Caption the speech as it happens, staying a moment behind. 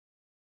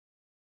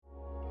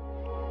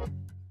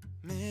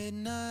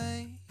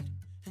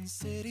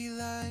city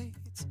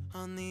lights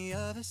on the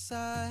other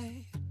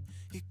side.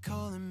 You're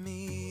calling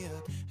me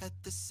up at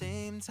the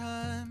same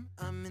time.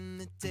 I'm in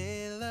the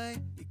daylight.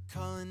 You're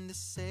calling to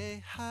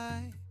say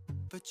hi,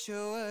 but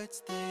your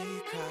words, they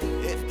cry.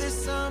 If there's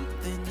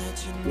something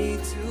that you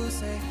need to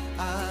say,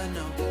 I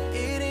know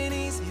it ain't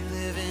easy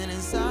living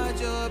inside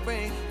your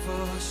brain,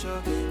 for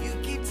sure. You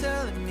keep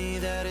telling me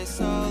that it's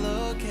all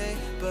okay,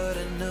 but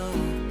I know,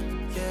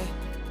 yeah,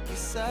 your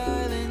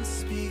silence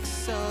speaks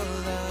so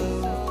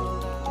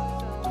loud.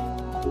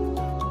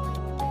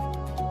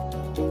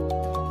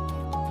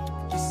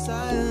 Your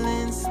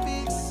silence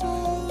speaks so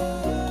loud,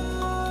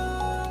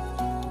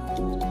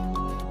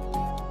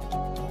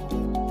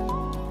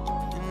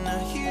 and I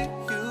hear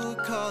you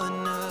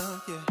calling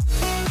out, yeah.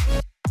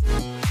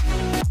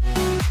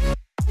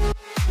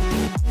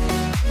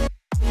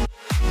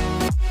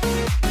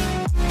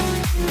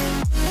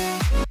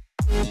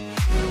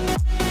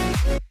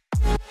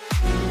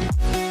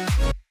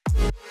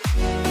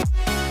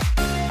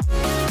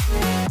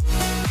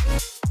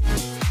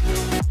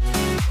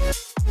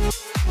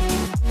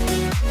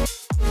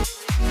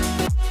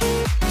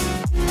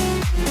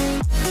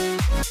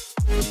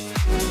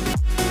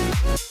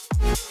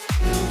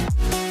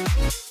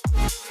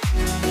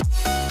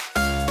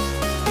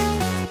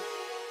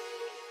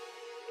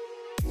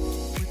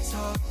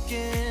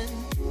 Talking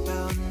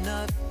about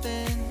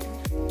nothing,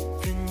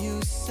 then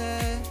you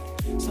said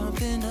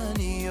something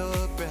under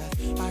your breath.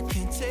 I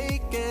can't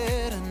take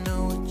it, I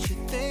know what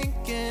you're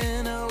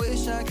thinking. I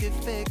wish I could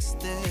fix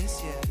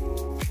this, yeah.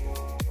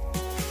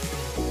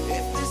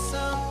 If there's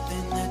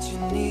something that you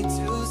need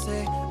to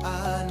say,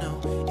 I know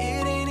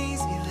it ain't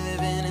easy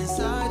living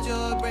inside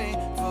your brain,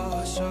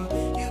 for sure.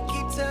 You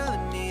keep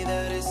telling me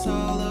that it's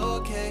all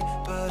okay,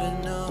 but I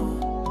know,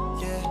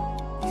 yeah,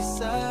 your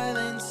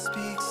silence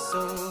speaks so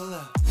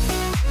loud.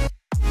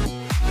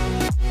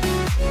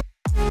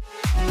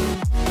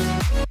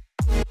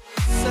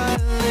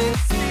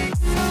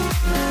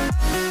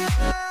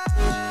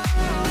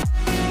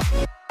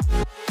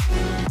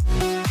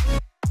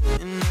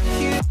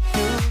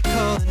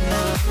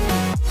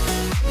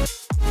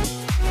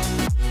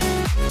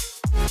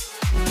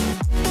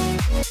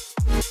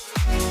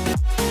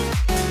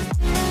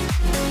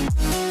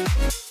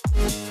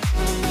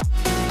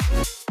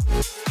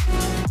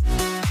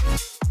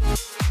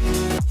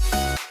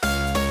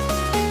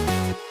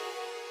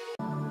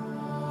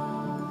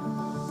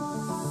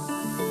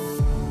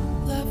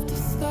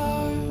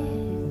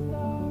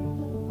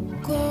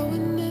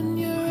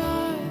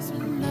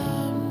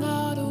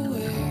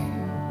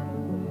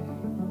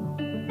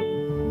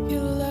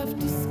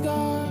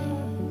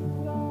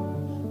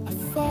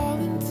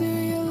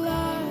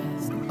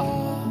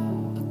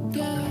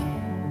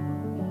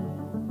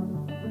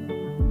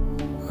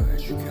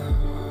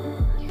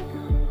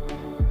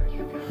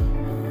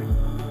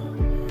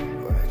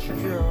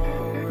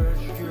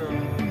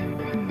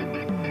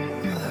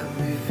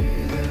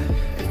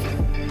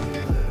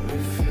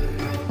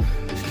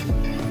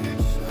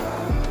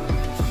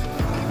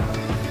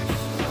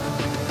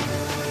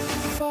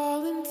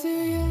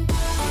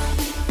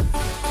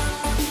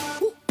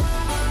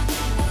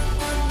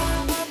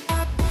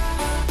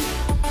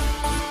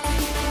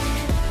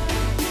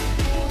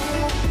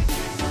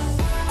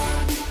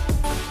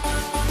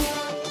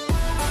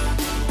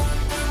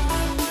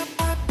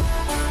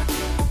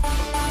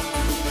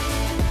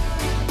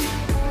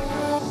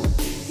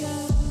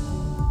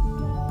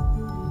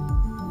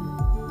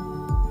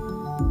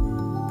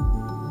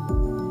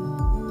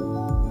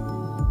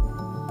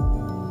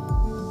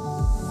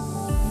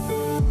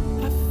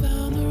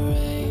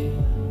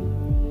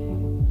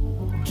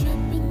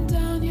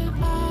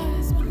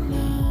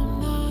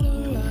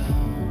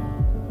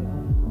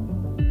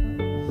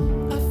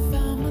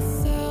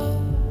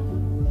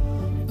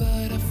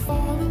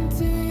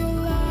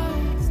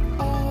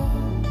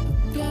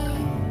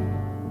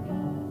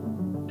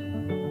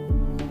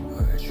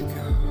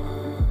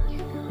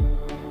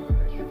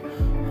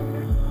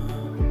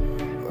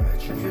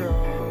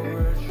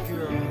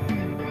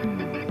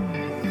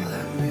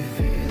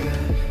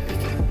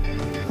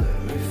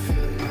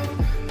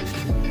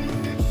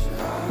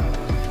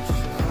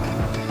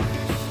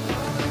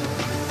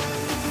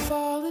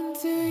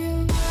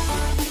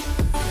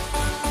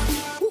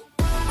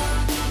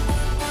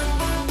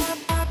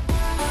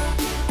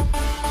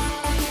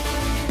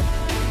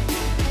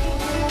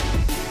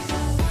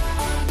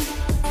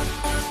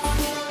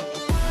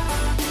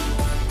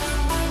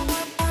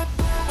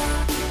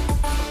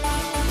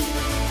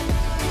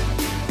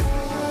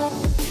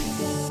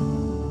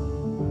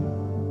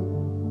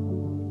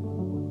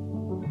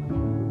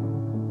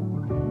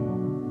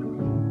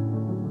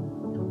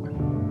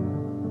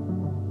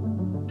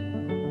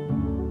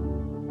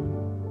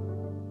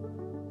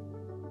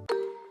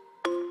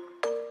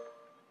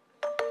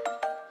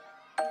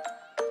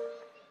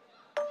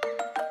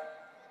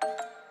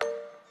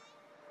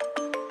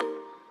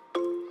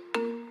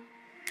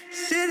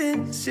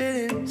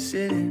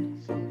 Sitting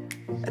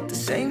at the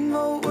same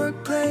old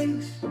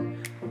workplace.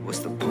 What's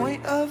the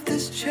point of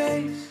this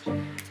chase?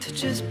 To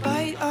just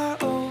bite our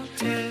old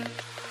tail.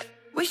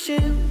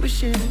 wishing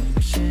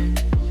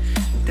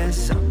that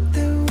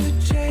something would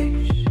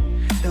change,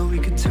 that we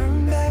could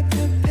turn back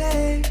the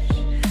page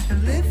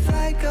and live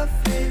like our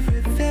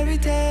favorite fairy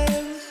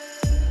tales.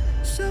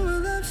 So a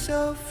love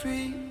so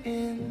free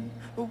in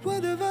a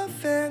world of our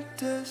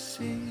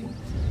fantasy,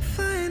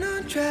 flying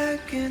on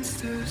dragons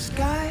through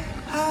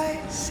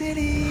sky-high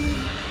cities.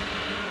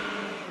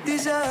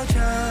 These are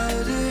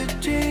childhood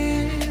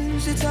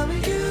dreams, it's how we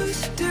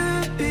used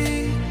to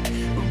be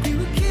when we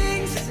were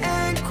kings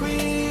and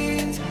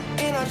queens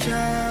in our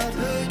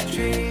childhood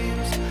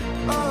dreams.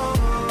 Oh,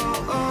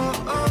 oh,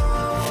 oh,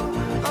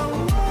 oh,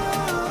 oh,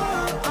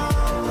 oh, oh,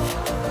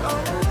 oh,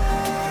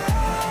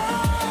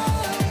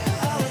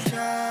 our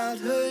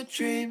childhood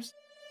dreams.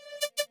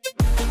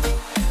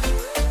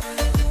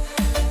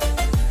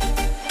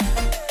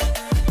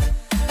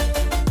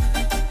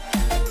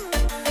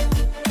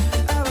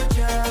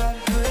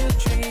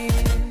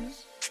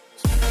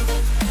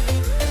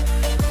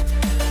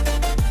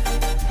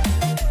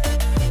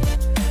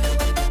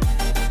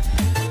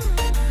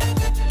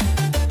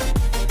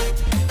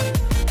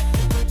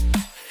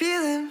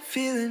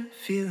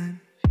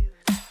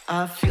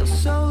 I feel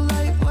so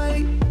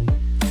lightweight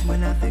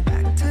when I think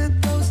back to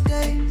those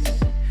days,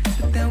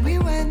 but then we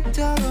went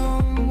our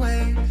own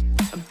ways.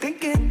 I'm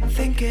thinking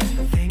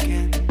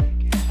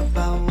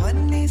about what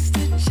needs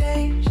to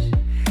change,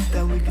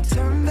 that we could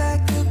turn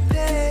back the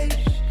page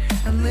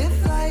and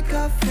live like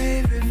our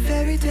favorite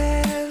fairy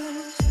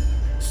tales.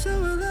 So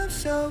a love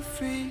so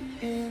free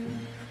in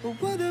a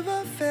world of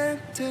our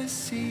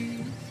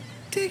fantasy,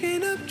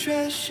 digging up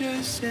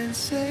treasures and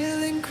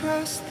sailing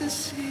across the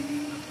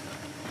sea.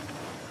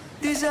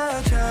 These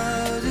are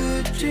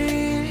childhood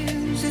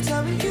dreams, it's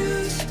how we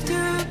used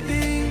to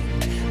be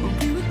when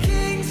we were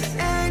kings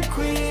and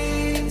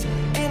queens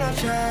in our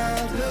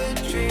childhood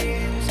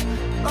dreams.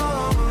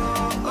 Oh,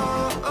 oh,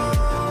 oh,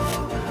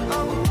 oh,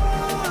 oh,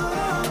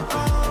 oh,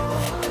 oh,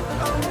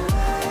 oh,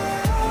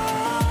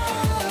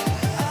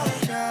 our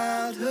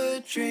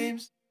childhood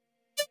dreams.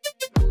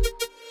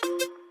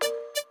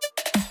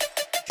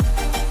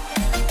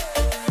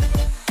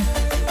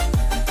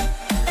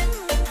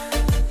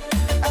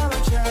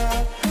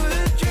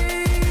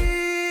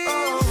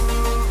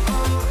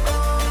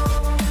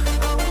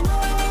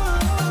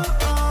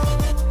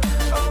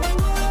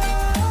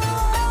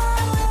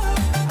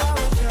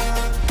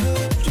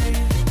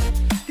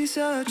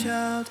 Our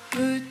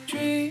childhood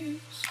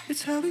dreams,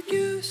 it's how it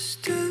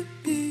used to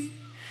be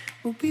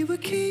when we were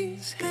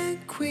kings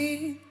and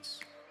queens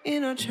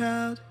in our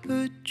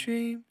childhood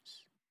dreams.